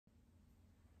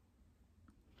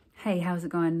Hey, how's it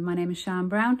going? My name is Sian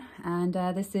Brown and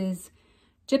this is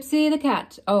Gypsy the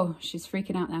cat. Oh, she's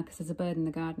freaking out now because there's a bird in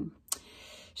the garden.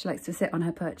 She likes to sit on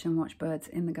her perch and watch birds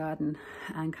in the garden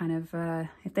and kind of,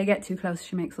 if they get too close,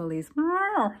 she makes all these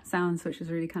sounds, which is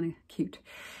really kind of cute.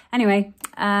 Anyway,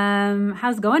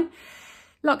 how's it going?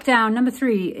 Lockdown number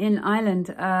 3 in Ireland.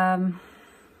 I'm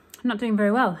not doing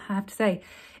very well, I have to say.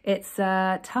 It's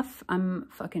tough. I'm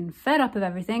fucking fed up of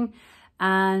everything.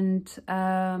 And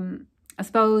I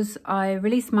suppose I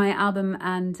released my album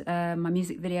and my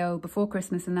music video before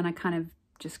Christmas, and then I kind of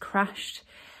just crashed.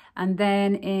 And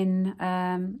then in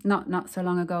not so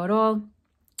long ago at all,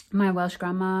 my Welsh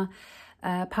grandma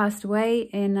passed away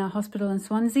in a hospital in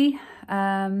Swansea.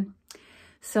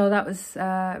 So that was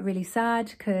really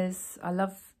sad because I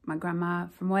love my grandma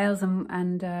from Wales,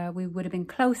 and we would have been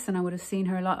close, and I would have seen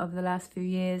her a lot over the last few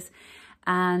years,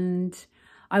 and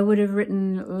I would have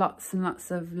written lots and lots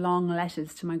of long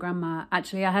letters to my grandma.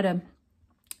 Actually, I had a...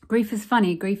 Grief is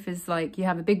funny. Grief is like you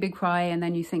have a big cry and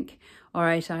then you think, all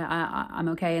right, I'm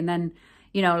okay. And then,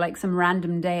 you know, like some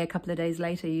random day, a couple of days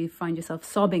later, you find yourself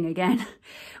sobbing again,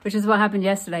 which is what happened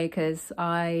yesterday because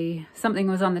something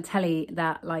was on the telly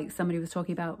that like somebody was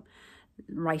talking about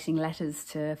writing letters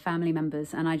to family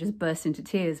members, and I just burst into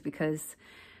tears because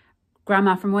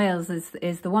Grandma from Wales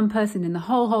is the one person in the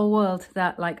whole world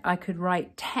that like I could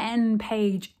write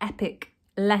 10-page epic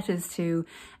letters to,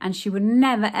 and she would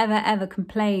never ever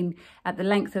complain at the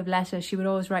length of letter. She would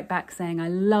always write back saying, I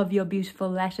love your beautiful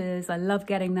letters, I love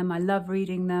getting them, I love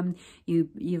reading them, you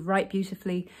write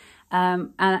beautifully.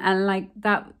 And like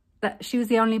that she was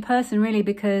the only person really,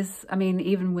 because I mean,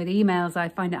 even with emails I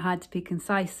find it hard to be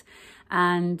concise,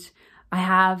 and I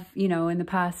have, you know, in the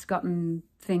past gotten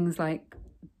things like,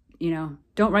 you know,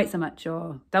 don't write so much,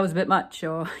 or that was a bit much,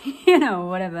 or, you know,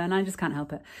 whatever. And I just can't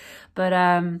help it. But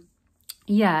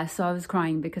yeah, so I was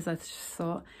crying because I just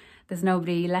thought there's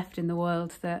nobody left in the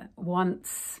world that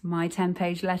wants my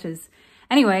 10-page letters.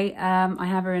 Anyway, I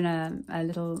have her in a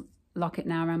little locket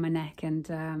now around my neck,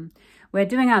 and we're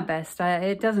doing our best.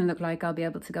 It doesn't look like I'll be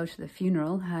able to go to the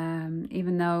funeral,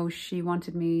 even though she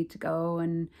wanted me to go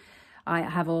and I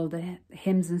have all the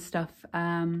hymns and stuff.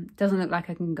 Doesn't look like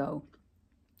I can go,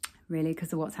 really,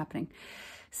 because of what's happening.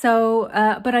 So,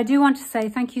 but I do want to say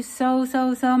thank you so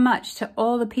much to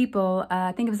all the people,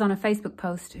 I think it was on a Facebook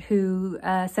post, who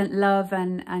sent love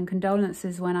and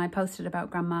condolences when I posted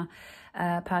about Grandma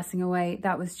passing away.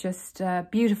 That was just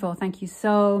beautiful. Thank you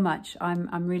so much.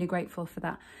 I'm really grateful for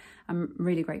that. I'm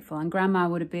really grateful. And Grandma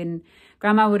would have been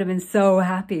so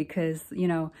happy because, you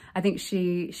know, I think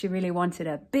she really wanted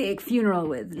a big funeral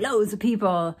with loads of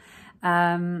people.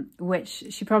 Which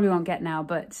she probably won't get now,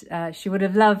 but she would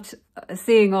have loved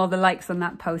seeing all the likes on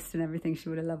that post and everything. She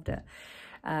would have loved it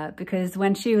because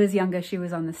when she was younger, she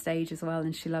was on the stage as well,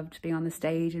 and she loved being on the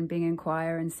stage and being in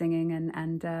choir and singing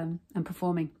and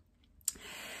performing.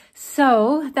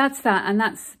 So that's that, and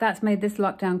that's made this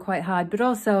lockdown quite hard. But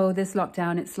also this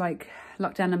lockdown, it's like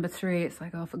lockdown number 3. It's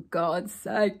like, oh, for God's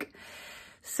sake.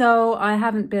 So I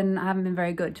haven't been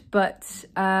very good, but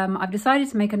I've decided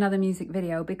to make another music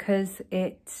video because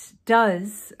it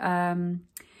does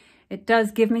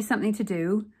give me something to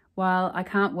do while I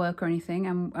can't work or anything,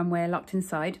 and we're locked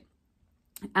inside.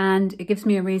 And it gives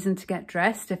me a reason to get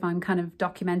dressed if I'm kind of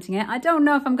documenting it. I don't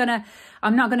know if I'm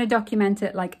not going to document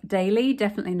it like daily,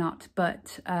 definitely not.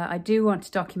 But I do want to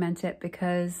document it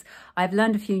because I've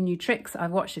learned a few new tricks.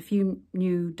 I've watched a few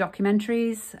new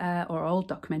documentaries or old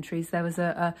documentaries. There was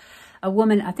a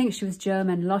woman, I think she was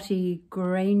German, Lottie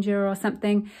Granger or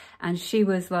something. And she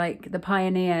was like the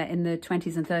pioneer in the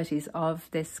 20s and 30s of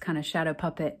this kind of shadow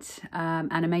puppet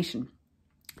animation.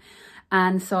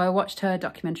 And so I watched her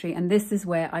documentary, and this is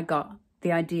where I got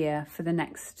the idea for the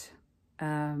next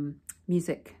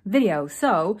music video.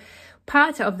 So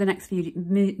part of the next music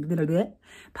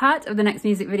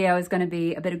video is going to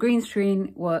be a bit of green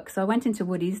screen work. So I went into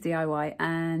Woody's DIY,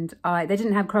 and they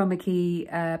didn't have chroma key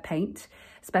paint,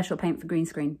 special paint for green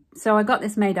screen. So I got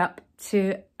this made up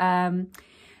to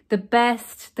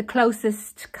the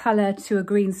closest colour to a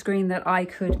green screen that I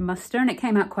could muster, and it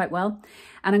came out quite well.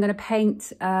 And I'm going to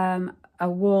paint a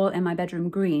wall in my bedroom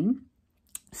green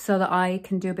so that I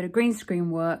can do a bit of green screen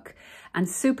work and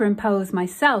superimpose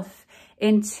myself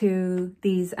into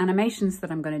these animations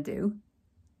that I'm going to do.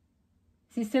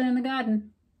 Is he still in the garden?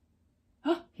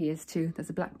 Oh, he is too. There's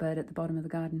a blackbird at the bottom of the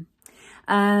garden.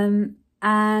 And,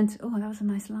 oh, that was a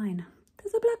nice line.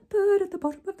 There's a blackbird at the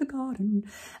bottom of the garden.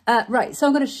 Right, so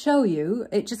I'm going to show you.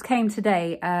 It just came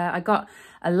today. I got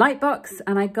a light box,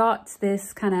 and I got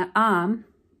this kind of arm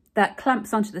that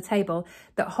clamps onto the table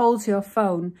that holds your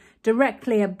phone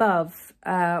directly above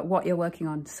what you're working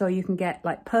on. So you can get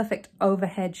like perfect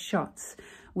overhead shots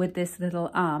with this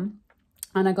little arm.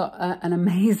 And I got an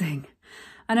amazing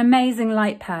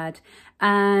light pad.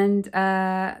 And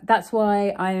that's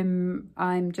why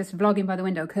I'm just vlogging by the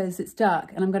window, because it's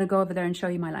dark, and I'm going to go over there and show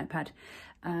you my light pad.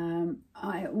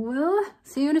 I will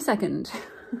see you in a second.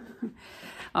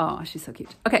 Oh, she's so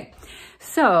cute. Okay,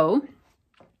 so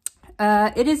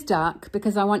it is dark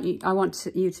because I want you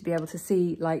to be able to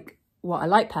see like what a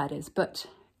light pad is, but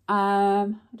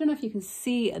I don't know if you can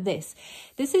see this.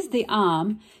 This is the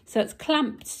arm, so it's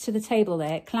clamped to the table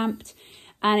there, clamped.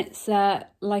 And it's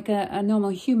like a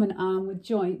normal human arm with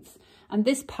joints. And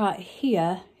this part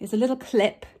here is a little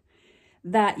clip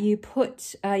that you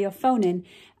put your phone in,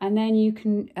 and then you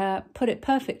can put it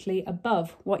perfectly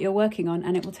above what you're working on,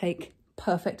 and it will take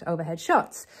perfect overhead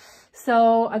shots.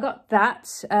 So I got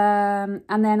that,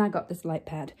 and then I got this light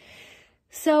pad.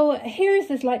 So here is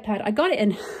this light pad. I got it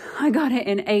in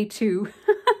A2.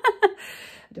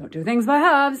 I don't do things by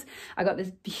halves. I got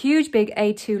this huge big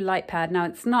A2 light pad. Now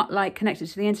it's not like connected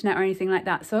to the internet or anything like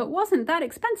that, so it wasn't that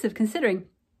expensive considering.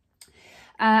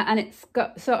 And it's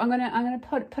got, so I'm gonna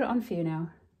put it on for you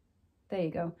now. There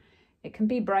you go. It can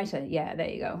be brighter. Yeah, there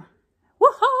you go.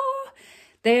 Woohoo!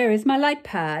 There is my light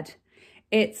pad.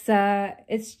 It's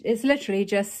literally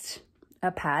just a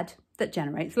pad that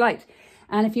generates light.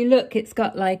 And if you look, it's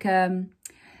got like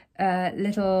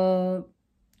little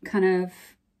kind of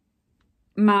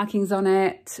markings on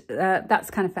it. That's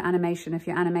kind of for animation, if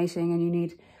you're animating and you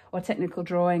need, or technical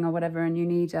drawing or whatever, and you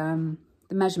need the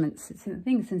measurements. I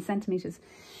think it's in centimeters.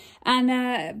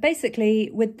 And basically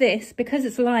with this, because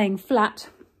it's lying flat,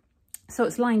 so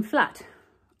it's lying flat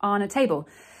on a table,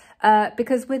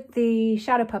 because with the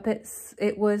shadow puppets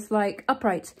it was like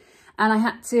upright, and I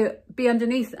had to be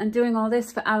underneath and doing all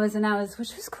this for hours and hours,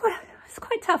 which was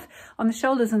quite tough on the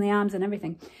shoulders and the arms and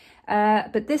everything.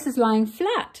 But this is lying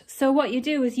flat. So what you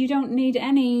do is you don't need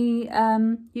any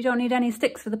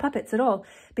sticks for the puppets at all,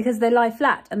 because they lie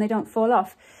flat and they don't fall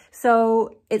off.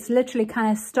 So it's literally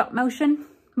kind of stop motion,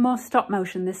 more stop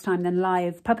motion this time than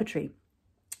live puppetry.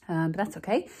 But that's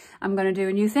okay. I'm going to do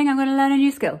a new thing. I'm going to learn a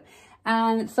new skill.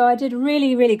 And so I did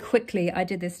really quickly. I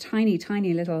did this tiny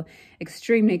little,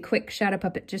 extremely quick shadow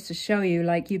puppet just to show you,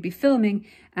 like you'd be filming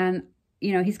and,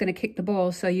 you know, he's going to kick the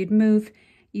ball. So you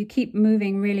keep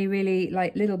moving really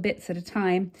like little bits at a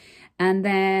time, and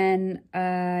then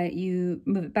you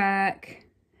move it back,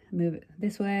 move it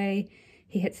this way,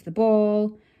 he hits the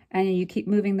ball, and you keep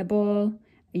moving the ball,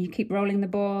 and you keep rolling the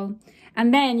ball,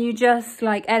 and then you just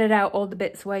like edit out all the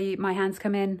bits where my hands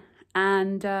come in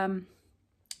and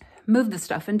move the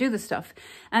stuff and do the stuff,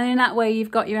 and in that way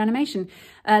you've got your animation.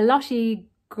 Lottie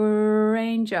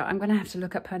Granger, I'm going to have to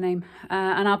look up her name,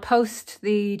 and I'll post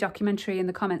the documentary in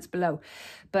the comments below.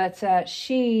 But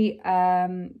she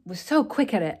was so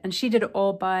quick at it, and she did it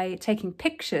all by taking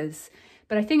pictures.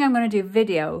 But I think I'm going to do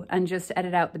video and just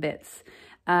edit out the bits,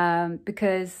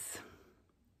 because,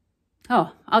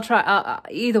 oh, I'll try.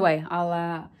 Either way,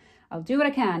 I'll do what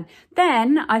I can.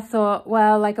 Then I thought,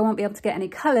 well, like I won't be able to get any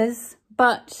colours,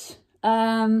 but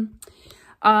then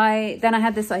I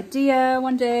had this idea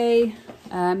one day,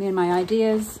 me and my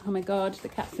ideas, oh my God, the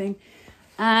cat thing.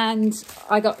 And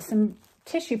I got some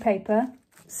tissue paper.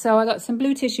 So I got some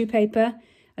blue tissue paper.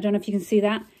 I don't know if you can see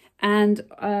that. And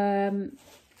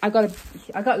I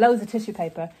got loads of tissue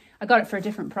paper. I got it for a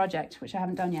different project, which I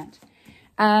haven't done yet.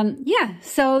 Yeah,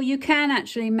 so you can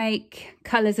actually make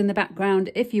colours in the background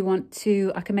if you want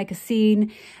to. I can make a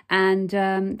scene, and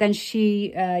then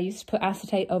she used to put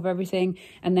acetate over everything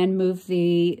and then move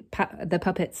the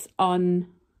puppets on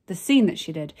the scene that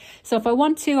she did. So if I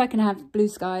want to, I can have blue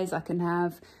skies, I can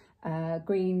have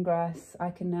green grass, I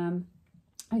can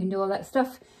do all that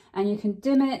stuff, and you can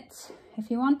dim it if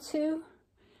you want to,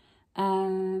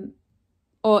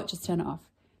 or just turn it off.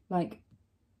 Like,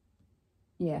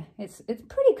 yeah, it's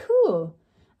pretty cool.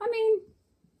 I mean,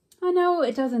 I know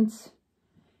it doesn't,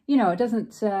 you know,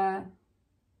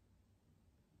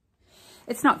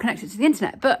 it's not connected to the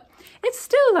internet, but it's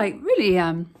still like really,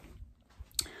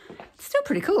 it's still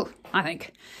pretty cool, I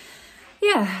think.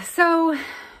 Yeah, so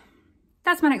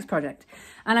that's my next project.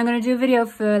 And I'm going to do a video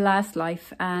for Last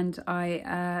Life, and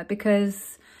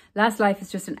because Last Life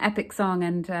is just an epic song,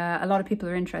 and a lot of people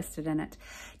are interested in it.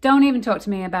 Don't even talk to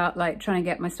me about like trying to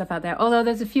get my stuff out there, although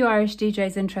there's a few Irish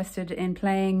DJs interested in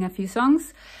playing a few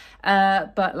songs.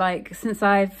 But like since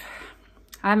I've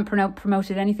I haven't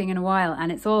promoted anything in a while,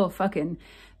 and it's all fucking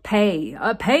pay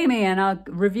me and I'll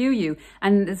review you,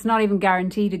 and it's not even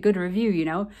guaranteed a good review, you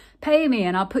know. Pay me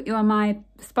and I'll put you on my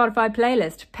Spotify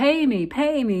playlist. Pay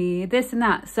me, this and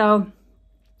that. So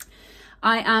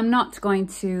I am not going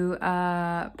to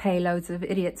pay loads of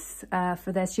idiots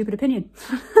for their stupid opinion.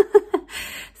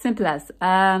 Simple as. But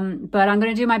I'm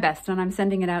going to do my best, and I'm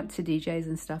sending it out to DJs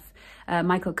and stuff.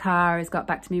 Michael Carr has got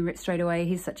back to me straight away.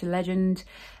 He's such a legend.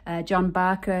 John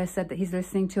Barker said that he's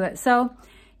listening to it. So,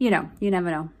 you know, you never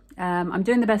know. I'm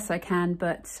doing the best I can,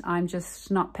 but I'm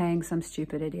just not paying some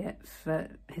stupid idiot for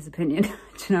his opinion. Do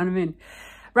you know what I mean?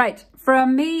 Right,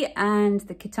 from me and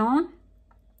the Kitan,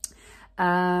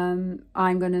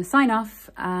 I'm going to sign off,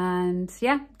 and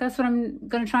yeah, that's what I'm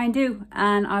going to try and do.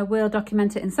 And I will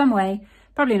document it in some way,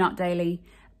 probably not daily,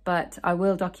 but I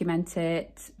will document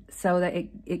it so that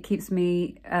it keeps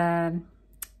me,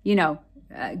 you know,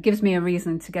 gives me a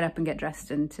reason to get up and get dressed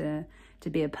and to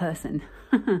be a person.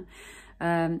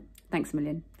 Thanks a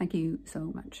million. Thank you so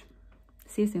much.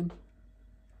 See you soon.